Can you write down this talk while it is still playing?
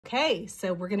Okay,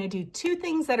 so we're gonna do two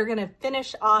things that are gonna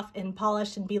finish off and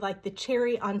polish and be like the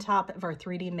cherry on top of our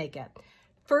 3D makeup.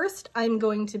 First, I'm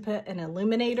going to put an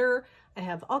illuminator. I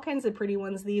have all kinds of pretty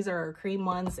ones. These are our cream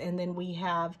ones, and then we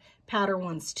have powder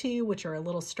ones too, which are a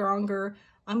little stronger.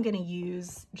 I'm gonna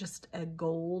use just a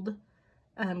gold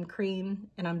cream,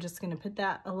 and I'm just gonna put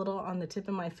that a little on the tip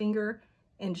of my finger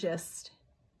and just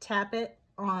tap it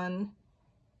on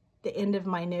the end of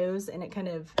my nose, and it kind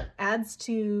of adds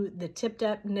to the tipped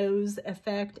up nose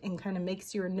effect and kind of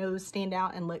makes your nose stand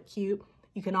out and look cute.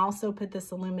 You can also put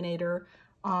this illuminator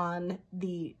on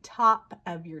the top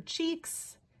of your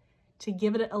cheeks to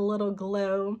give it a little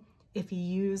glow. If you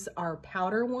use our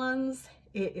powder ones,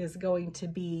 it is going to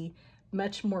be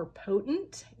much more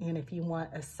potent, and if you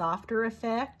want a softer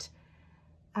effect,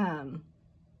 then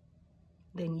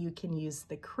you can use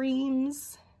the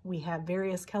creams. We have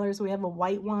various colors. We have a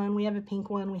white one, we have a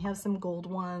pink one, we have some gold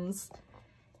ones.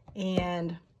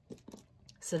 And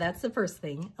so that's the first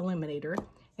thing, illuminator.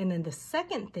 And then the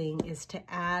second thing is to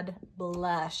add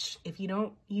blush. If you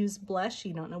don't use blush,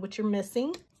 you don't know what you're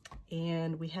missing.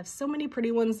 And we have so many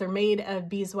pretty ones. They're made of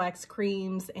beeswax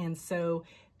creams, and so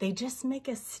they just make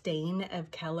a stain of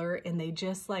color, and they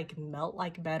just like melt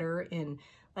like butter and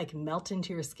like melt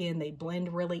into your skin. They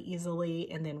blend really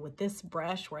easily. And then with this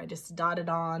brush where I just dot it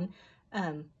on,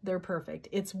 they're perfect.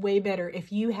 It's way better.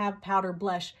 If you have powder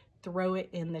blush, throw it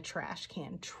in the trash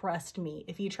can. Trust me,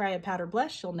 if you try a powder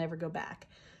blush, you'll never go back.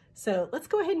 So let's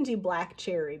go ahead and do black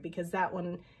cherry, because that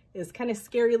one is kind of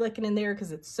scary looking in there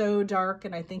because it's so dark,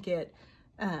 and I think it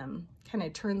kind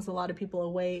of turns a lot of people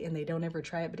away and they don't ever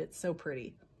try it, but it's so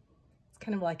pretty. It's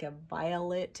kind of like a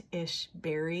violet-ish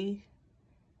berry.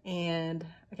 And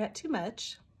I got too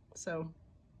much, so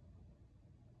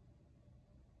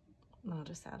I'll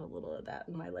just add a little of that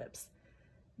in my lips.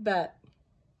 But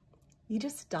you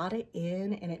just dot it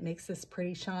in and it makes this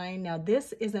pretty shine. Now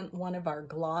this isn't one of our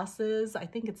glosses. I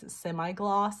think it's a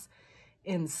semi-gloss.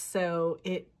 And so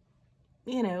it,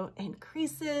 you know,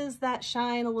 increases that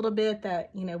shine a little bit. That,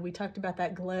 you know, we talked about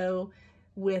that glow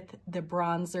with the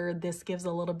bronzer. This gives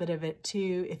a little bit of it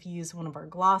too. If you use one of our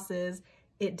glosses,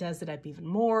 it does it up even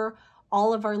more.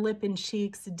 All of our lip and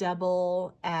cheeks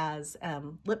double as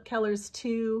lip colors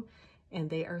too, and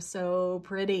they are so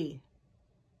pretty.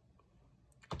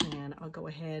 And I'll go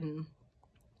ahead and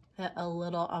put a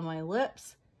little on my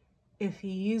lips. If you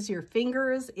use your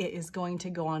fingers, it is going to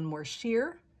go on more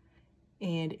sheer.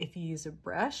 And if you use a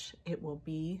brush, it will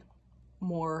be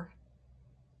more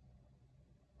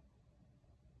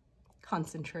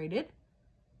concentrated.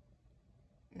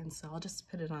 And so I'll just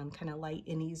put it on kind of light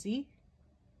and easy.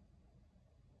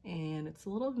 And it's a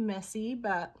little messy,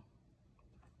 but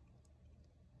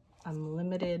I'm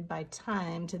limited by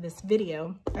time to this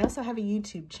video. I also have a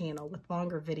YouTube channel with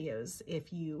longer videos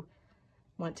if you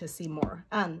want to see more.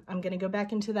 I'm gonna go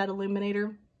back into that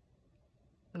illuminator,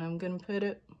 and I'm gonna put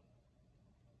it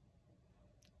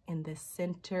in the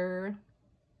center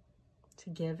to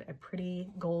give a pretty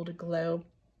gold glow.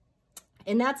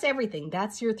 And that's everything.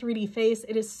 That's your 3D face.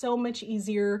 It is so much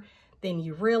easier than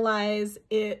you realize.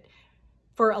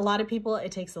 For a lot of people,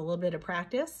 it takes a little bit of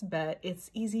practice, but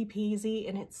it's easy peasy,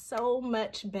 and it's so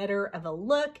much better of a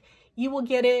look. You will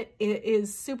get it. It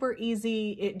is super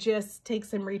easy. It just takes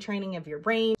some retraining of your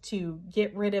brain to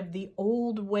get rid of the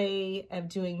old way of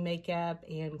doing makeup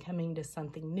and coming to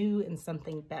something new and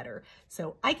something better.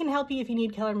 So I can help you. If you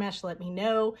need color mesh, let me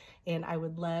know, and I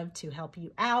would love to help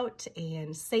you out.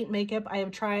 And Seint makeup, I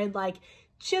have tried like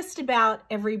just about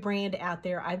every brand out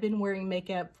there. I've been wearing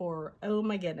makeup for, oh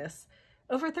my goodness,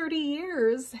 over 30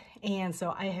 years. And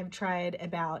so I have tried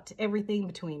about everything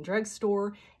between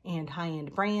drugstore and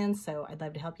high-end brands. So I'd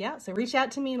love to help you out. So reach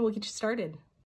out to me and we'll get you started.